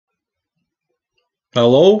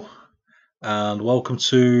Hello, and welcome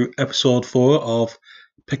to episode 4 of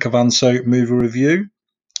Pick a Vance Out movie review.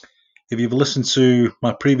 If you've listened to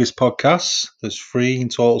my previous podcasts, there's 3 in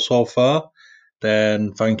total so far,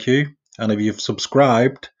 then thank you. And if you've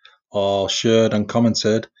subscribed or shared and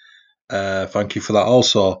commented, thank you for that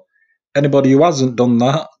also. Anybody who hasn't done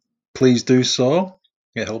that, please do so.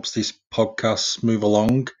 It helps these podcasts move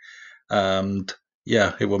along, and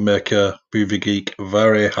yeah, it will make a movie geek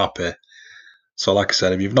very happy. So, like I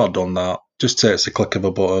said, if you've not done that, just takes a click of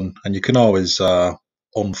a button, and you can always unfollow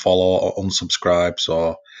or unsubscribe.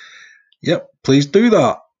 So, yep, please do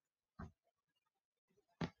that.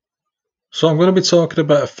 So, I'm going to be talking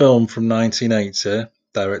about a film from 1980,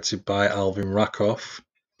 directed by Alvin Rakoff.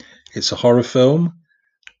 It's a horror film,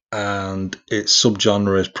 and its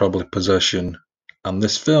subgenre is probably possession. And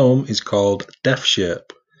this film is called Death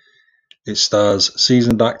Ship. It stars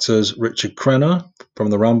seasoned actors Richard Crenna from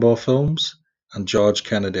the Rambo films and George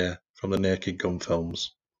Kennedy from the Naked Gun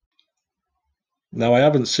films. Now, I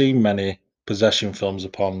haven't seen many possession films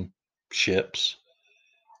upon ships,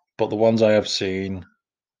 but the ones I have seen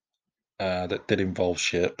that did involve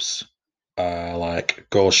ships, like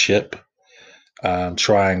Ghost Ship and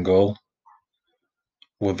Triangle,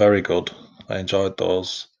 were very good. I enjoyed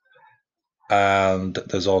those. And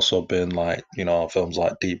there's also been films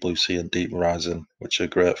like Deep Blue Sea and Deep Rising, which are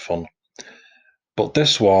great fun. But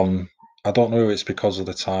this one, I don't know if it's because of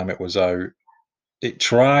the time it was out. It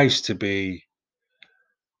tries to be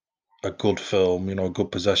a good film, a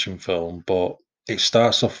good possession film, but it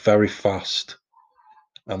starts off very fast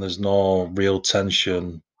and there's no real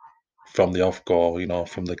tension from the off go,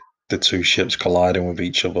 from the two ships colliding with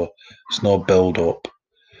each other. There's no build up.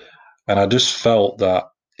 And I just felt that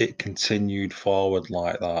it continued forward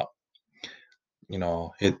like that.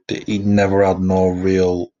 It never had no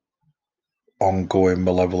real ongoing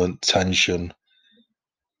malevolent tension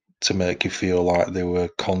to make you feel like they were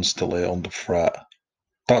constantly under threat.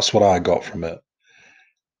 That's what I got from it.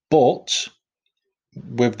 But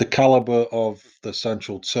with the caliber of the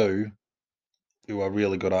central two, who are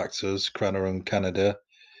really good actors, Crenna and Kennedy,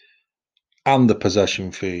 and the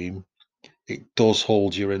possession theme, it does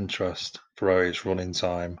hold your interest throughout its running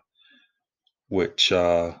time, which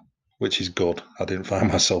which is good. I didn't find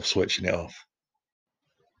myself switching it off.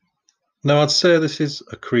 Now, I'd say this is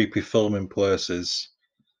a creepy film in places,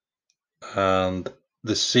 and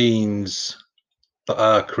the scenes that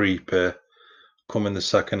are creepy come in the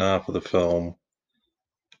second half of the film.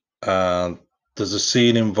 And there's a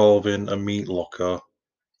scene involving a meat locker,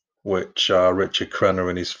 which Richard Crenna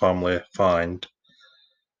and his family find,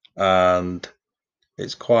 and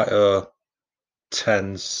it's quite a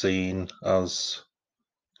tense scene as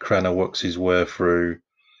Crenna works his way through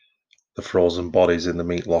the frozen bodies in the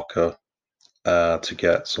meat locker to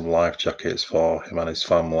get some life jackets for him and his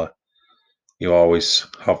family. You always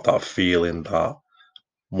have that feeling that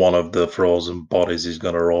one of the frozen bodies is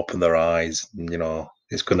going to open their eyes, and,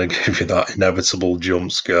 it's going to give you that inevitable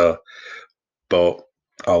jump scare. But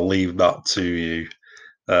I'll leave that to you,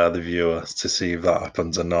 the viewer, to see if that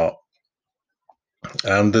happens or not.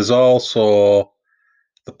 And there's also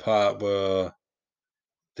the part where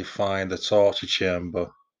they find the torture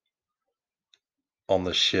chamber on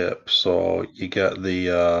the ship, so you get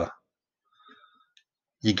the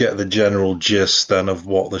general gist then of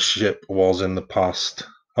what the ship was in the past.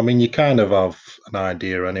 I mean, you kind of have an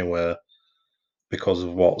idea anyway because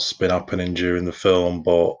of what's been happening during the film,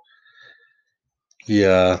 but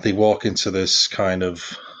yeah, they walk into this kind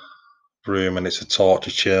of room and it's a torture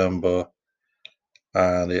chamber,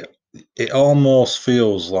 and it almost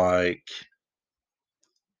feels like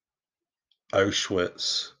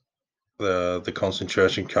Auschwitz, the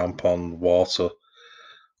concentration camp on water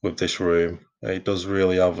with this room. It does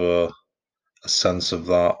really have a sense of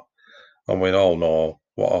that. And we all know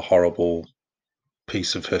what a horrible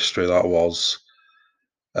piece of history that was.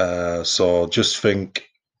 So just think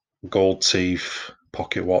gold teeth,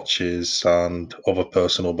 pocket watches, and other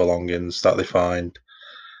personal belongings that they find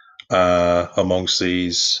amongst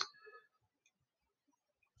these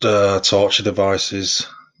torture devices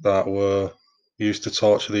that were used to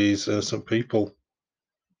torture these innocent people.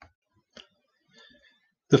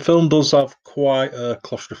 The film does have quite a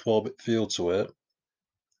claustrophobic feel to it,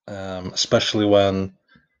 especially when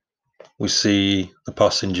we see the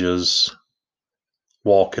passengers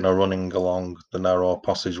walking or running along the narrow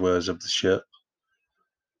passageways of the ship.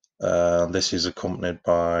 This is accompanied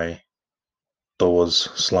by doors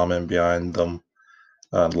slamming behind them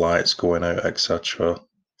and lights going out, etc.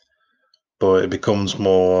 But it becomes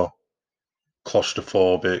more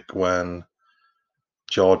claustrophobic when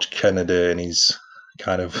George Kennedy and his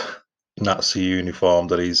kind of Nazi uniform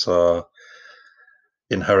that he's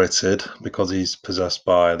inherited because he's possessed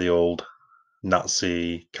by the old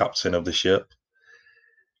Nazi captain of the ship.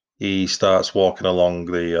 He starts walking along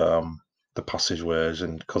the passageways,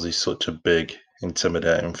 and because he's such a big,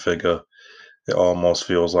 intimidating figure, it almost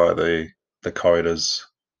feels like the corridors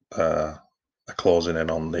are closing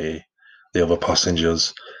in on the other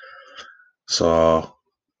passengers. So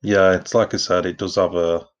yeah, it's like I said, it does have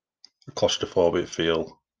a claustrophobic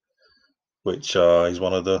feel, which is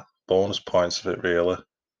one of the bonus points of it, really.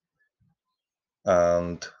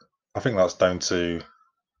 And I think that's down to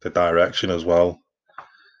the direction as well.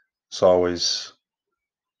 It's always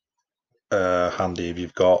handy if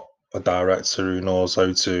you've got a director who knows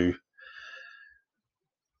how to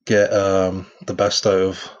get the best out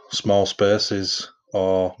of small spaces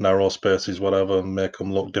or narrow spaces, whatever, and make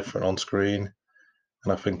them look different on screen.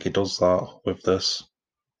 And I think he does that with this.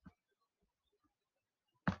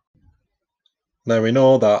 Now, we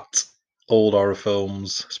know that old horror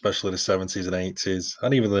films, especially the 70s and 80s,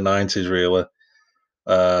 and even the 90s, really,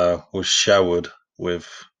 was showered with.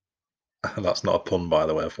 That's not a pun, by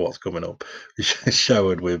the way, for what's coming up.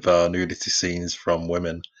 Showered with nudity scenes from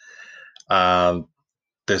women. And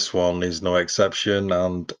this one is no exception,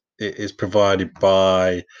 and it is provided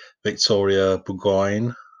by Victoria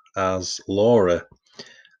Burgoyne as Laura.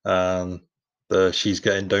 And she's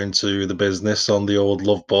getting down to the business on the old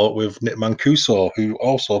love boat with Nick Mancuso, who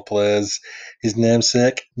also plays his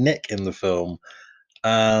namesake Nick in the film.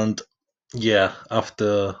 And yeah,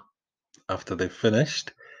 after they've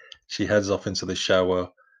finished, she heads off into the shower,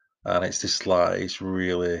 and it's this it's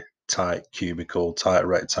really tight cubicle, tight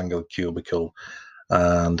rectangular cubicle.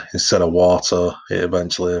 And instead of water, it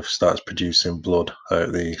eventually starts producing blood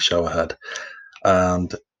out the shower head.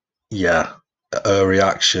 And yeah, her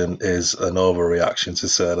reaction is an overreaction, to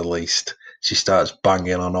say the least. She starts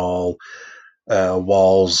banging on all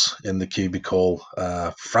walls in the cubicle,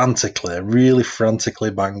 frantically, really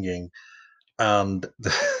frantically banging. And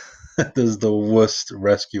there's the worst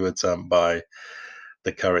rescue attempt by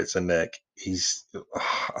the character Nick.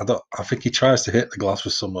 I think he tries to hit the glass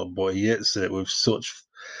with something, but he hits it with such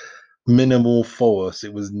minimal force,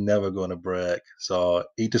 it was never going to break. So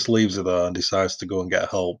he just leaves it there and decides to go and get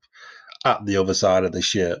help at the other side of the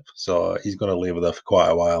ship. So he's going to leave her there for quite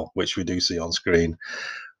a while, which we do see on screen.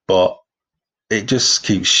 But it just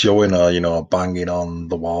keeps showing her, banging on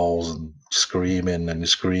the walls and screaming and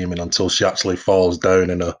screaming until she actually falls down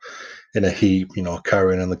in a heap,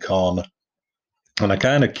 carrying in the corner. And I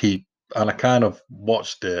kind of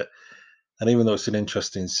watched it, and even though it's an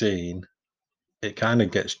interesting scene, it kind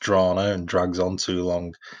of gets drawn out and drags on too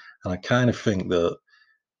long. And I kind of think that,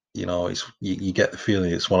 it's you get the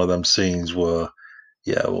feeling it's one of them scenes where,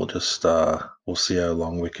 yeah, we'll see how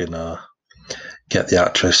long we can get the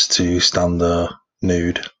actress to stand there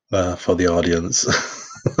nude for the audience.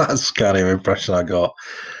 That's kind of impression I got,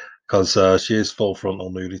 because she is full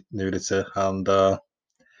frontal nudity, and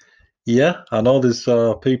yeah, I know there's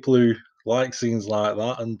people who like scenes like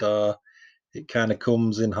that, and it kind of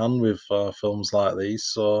comes in hand with films like these.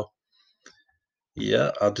 So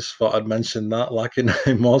yeah, I just thought I'd mention that, like in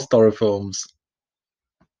most horror films.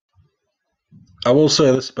 I will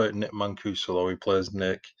say this about Nick Mancuso, though, he plays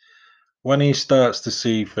Nick. When he starts to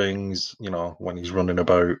see things, when he's running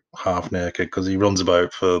about half naked, because he runs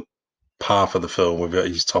about for half of the film with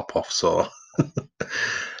his top off, so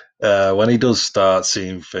when he does start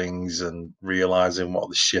seeing things and realizing what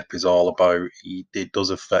the ship is all about, it does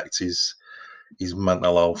affect his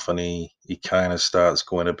mental health, and he kind of starts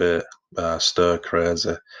going a bit stir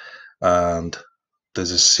crazy. And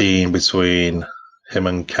there's a scene between him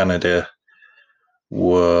and Kennedy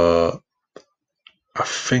where I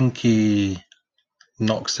think he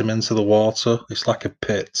knocks him into the water. It's like a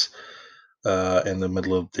pit in the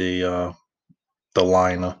middle of the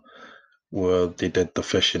liner where they did the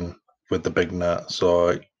fishing with the big net.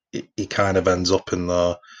 So he kind of ends up in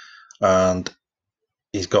there, and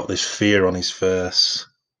he's got this fear on his face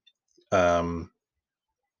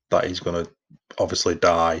that he's going to obviously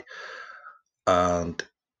die, and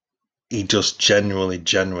he just genuinely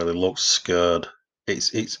looks scared.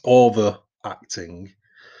 It's overacting.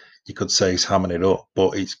 You could say he's hamming it up,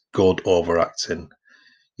 but it's good overacting.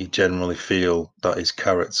 You generally feel that his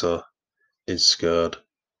character is scared.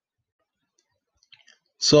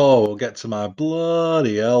 So we'll get to my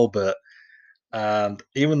bloody hell bit. And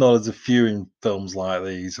even though there's a few in films like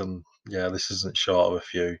these, and yeah, this isn't short of a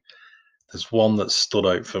few, there's one that stood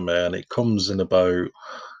out for me, and it comes in about,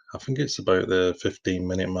 I think it's about the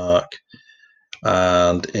 15-minute mark,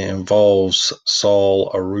 and it involves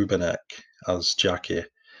Saul Rubinek as Jackie.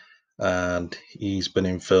 and he's been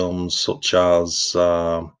in films such as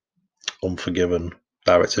Unforgiven,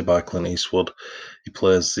 directed by Clint Eastwood. He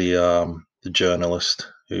plays the journalist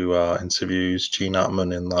who interviews Gene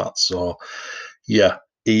Hackman in that. So yeah,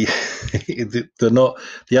 he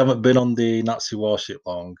they haven't been on the Nazi warship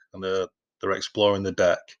long, and they're exploring the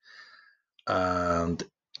deck, and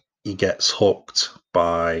he gets hooked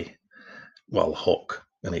by, well, hook,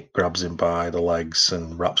 and it grabs him by the legs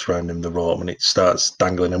and wraps around him the rope, and it starts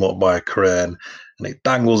dangling him up by a crane, and it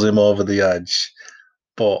dangles him over the edge.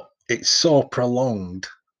 But it's so prolonged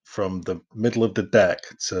from the middle of the deck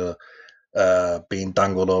to being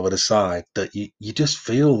dangled over the side that you just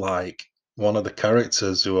feel like one of the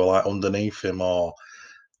characters who are like underneath him or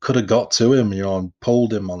could have got to him, and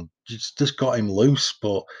pulled him on, just got him loose,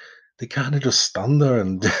 but they kind of just stand there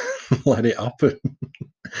and let it happen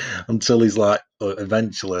until he's like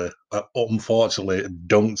eventually, unfortunately,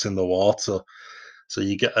 dunked in the water. So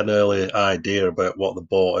you get an early idea about what the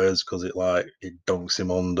boat is because it dunks him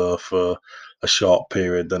under for a short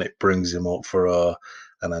period, then it brings him up for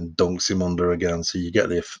and then dunks him under again. So you get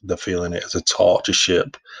the feeling it is a torture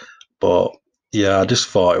ship. But yeah, I just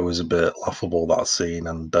thought it was a bit laughable, that scene,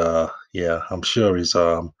 and yeah, I'm sure his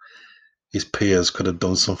peers could have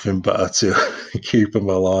done something better to keep him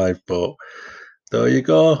alive. But there you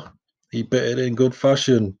go, he bit it in good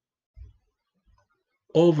fashion.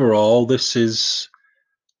 Overall, this is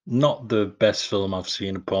not the best film I've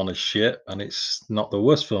seen upon a ship, and it's not the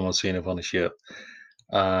worst film I've seen upon a ship.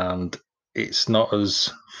 And it's not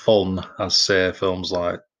as fun as, say, films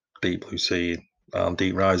like Deep Blue Sea and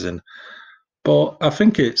Deep Rising. But I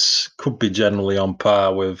think it's could be generally on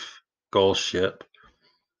par with Ghost Ship.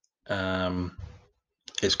 Um,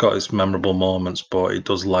 it's got its memorable moments, but it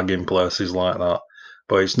does lag in places like that.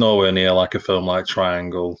 But it's nowhere near like a film like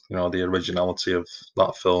Triangle, the originality of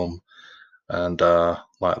that film, and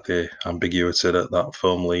like the ambiguity that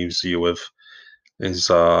film leaves you with is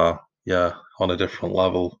yeah, on a different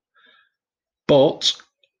level. But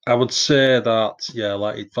I would say that, yeah,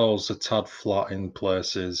 like it falls a tad flat in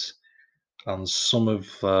places, and some of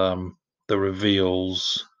the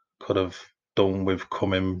reveals could have done with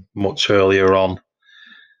coming much earlier on.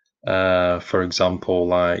 For example,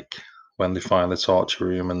 like when they find the torture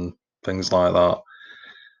room and things like that.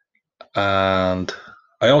 And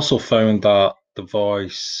I also found that the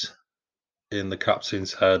voice in the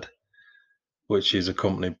captain's head, which is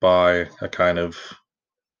accompanied by a kind of,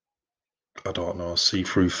 I don't know,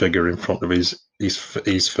 see-through figure in front of his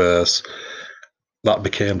face, that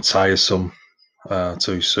became tiresome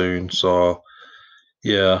too soon. So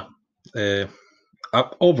yeah, uh,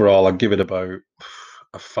 overall I'd give it about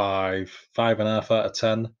a 5.5 out of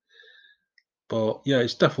 10. But yeah,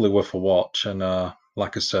 it's definitely worth a watch. And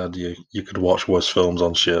like I said, you could watch worse films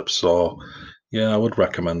on ships. So yeah, I would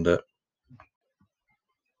recommend it.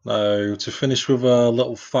 Now, to finish with a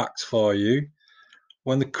little fact for you,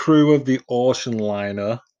 when the crew of the ocean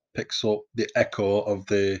liner picks up the echo of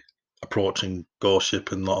the approaching ghost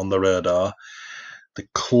ship and not on the radar, the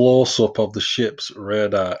close up of the ship's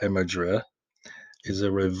radar imagery is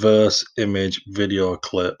a reverse image video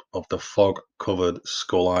clip of the fog covered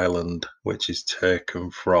Skull Island, which is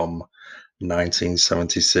taken from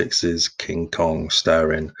 1976's King Kong,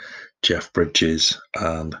 starring Jeff Bridges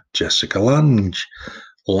and Jessica Lang,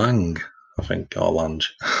 I think, or Lange.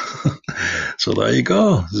 So there you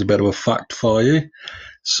go. There's a bit of a fact for you.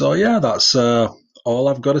 So yeah, that's all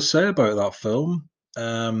I've got to say about that film.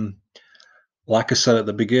 Like I said at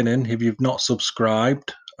the beginning, if you've not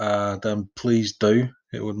subscribed, then please do.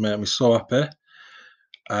 It would make me so happy,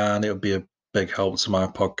 and it would be a big help to my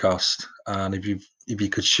podcast. And if you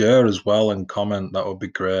could share as well and comment, that would be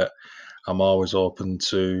great. I'm always open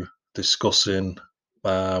to discussing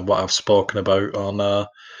what I've spoken about on the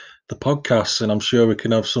podcast, and I'm sure we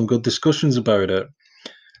can have some good discussions about it.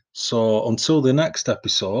 So until the next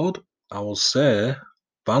episode, I will say,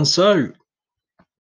 Vance out.